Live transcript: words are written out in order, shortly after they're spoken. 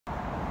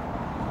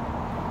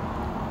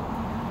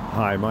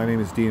Hi, my name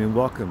is Dean and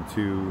welcome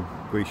to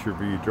Glacier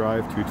View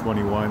Drive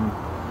 221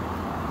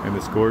 and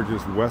this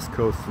gorgeous West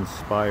Coast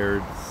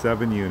inspired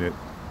 7-unit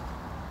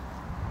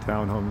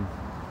townhome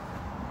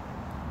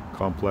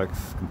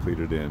complex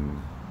completed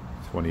in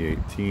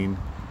 2018.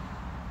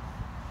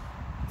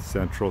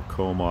 Central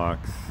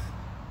Comox.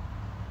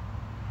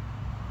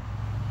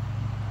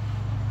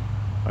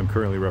 I'm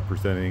currently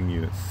representing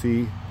Unit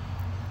C.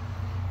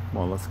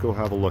 Come on, let's go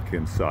have a look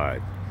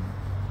inside.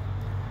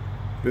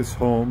 This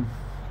home,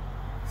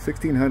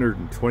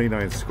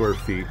 1,629 square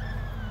feet,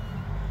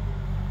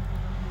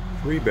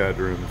 3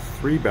 bedrooms,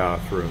 3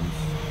 bathrooms.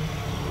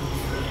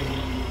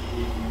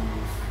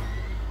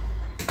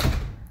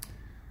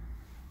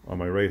 On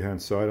my right hand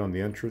side on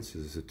the entrance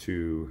is a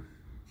 2-piece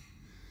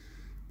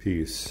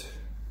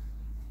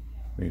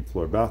main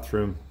floor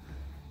bathroom.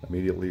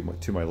 Immediately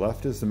to my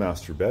left is the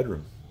master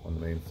bedroom on the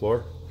main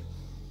floor.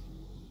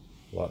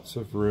 Lots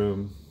of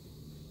room.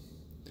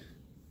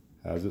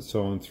 Has its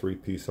own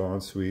 3-piece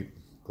ensuite,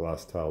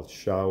 glass tiled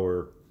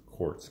shower,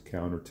 quartz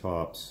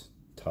countertops,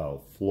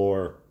 tile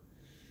floor.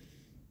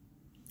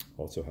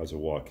 Also has a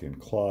walk-in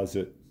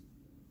closet.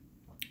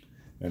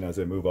 And as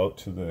I move out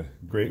to the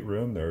great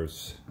room,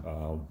 there's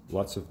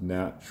lots of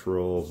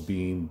natural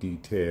beam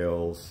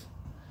details,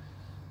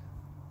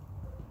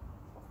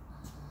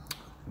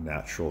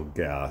 natural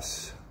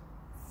gas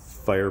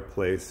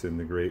fireplace in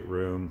the great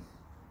room,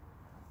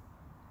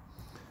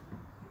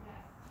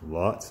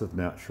 lots of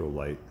natural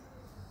light.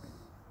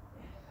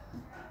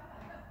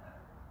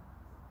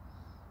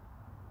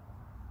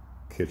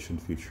 Kitchen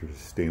features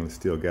stainless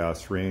steel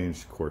gas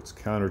range, quartz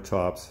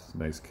countertops,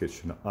 nice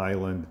kitchen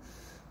island.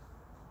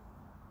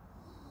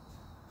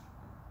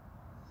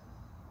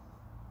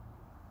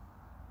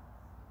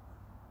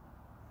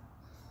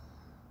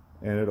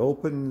 And it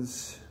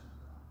opens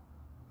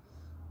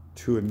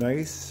to a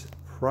nice,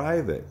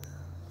 private,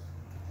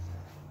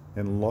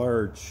 and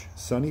large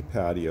sunny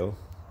patio.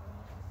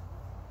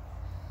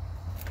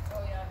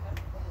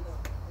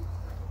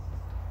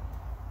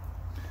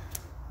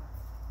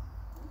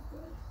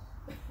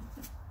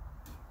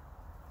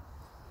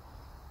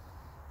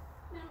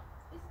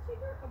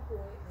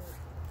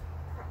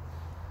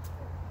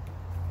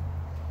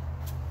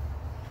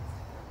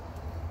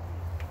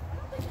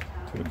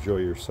 To enjoy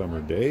your summer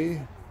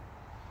day.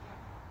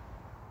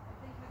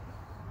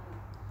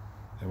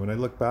 And when I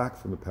look back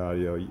from the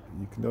patio, you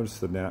can notice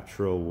the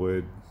natural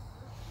wood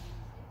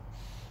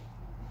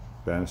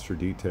banister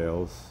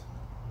details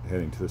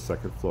heading to the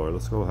second floor.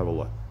 Let's go have a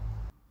look.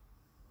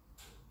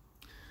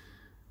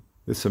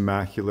 This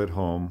immaculate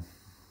home,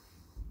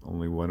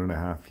 only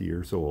 1.5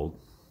 years old,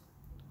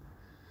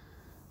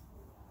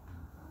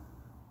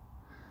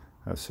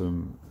 has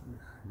some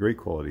great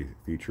quality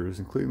features,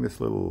 including this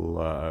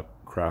little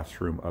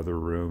crafts room, other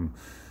room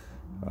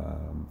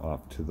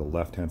off to the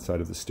left hand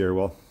side of the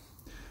stairwell.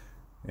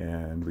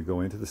 And we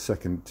go into the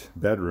second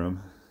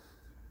bedroom.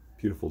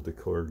 Beautiful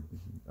decor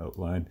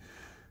outline.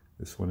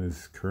 This one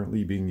is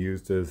currently being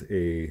used as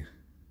a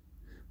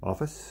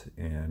office,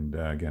 and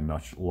again,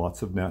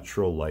 lots of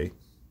natural light.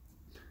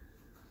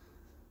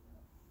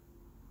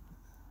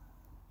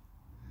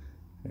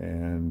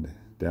 And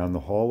down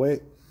the hallway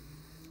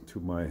to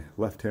my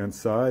left hand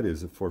side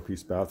is a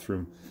 4-piece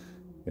bathroom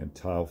and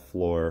tile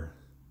floor,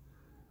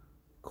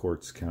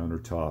 quartz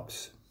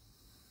countertops.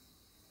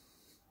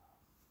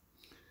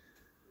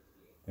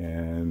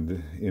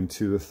 And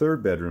into the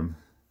third bedroom,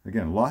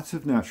 again, lots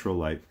of natural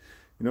light.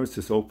 You notice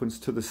this opens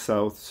to the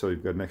south, so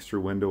you've got an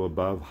extra window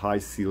above, high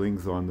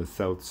ceilings on the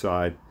south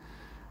side.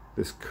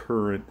 This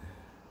current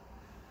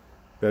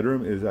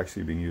bedroom is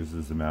actually being used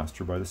as the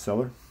master by the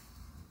seller.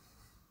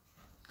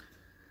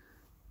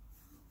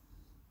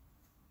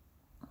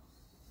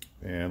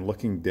 And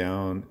looking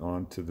down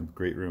onto the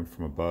great room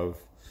from above,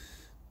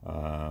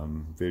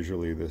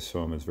 visually this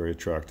home is very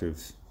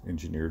attractive.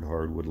 Engineered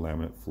hardwood,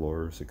 laminate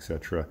floors,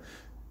 etc.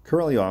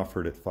 Currently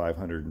offered at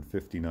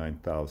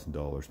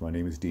 $559,000. My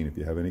name is Dean. If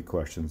you have any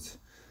questions,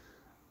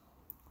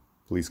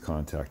 please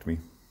contact me.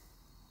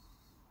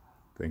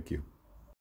 Thank you.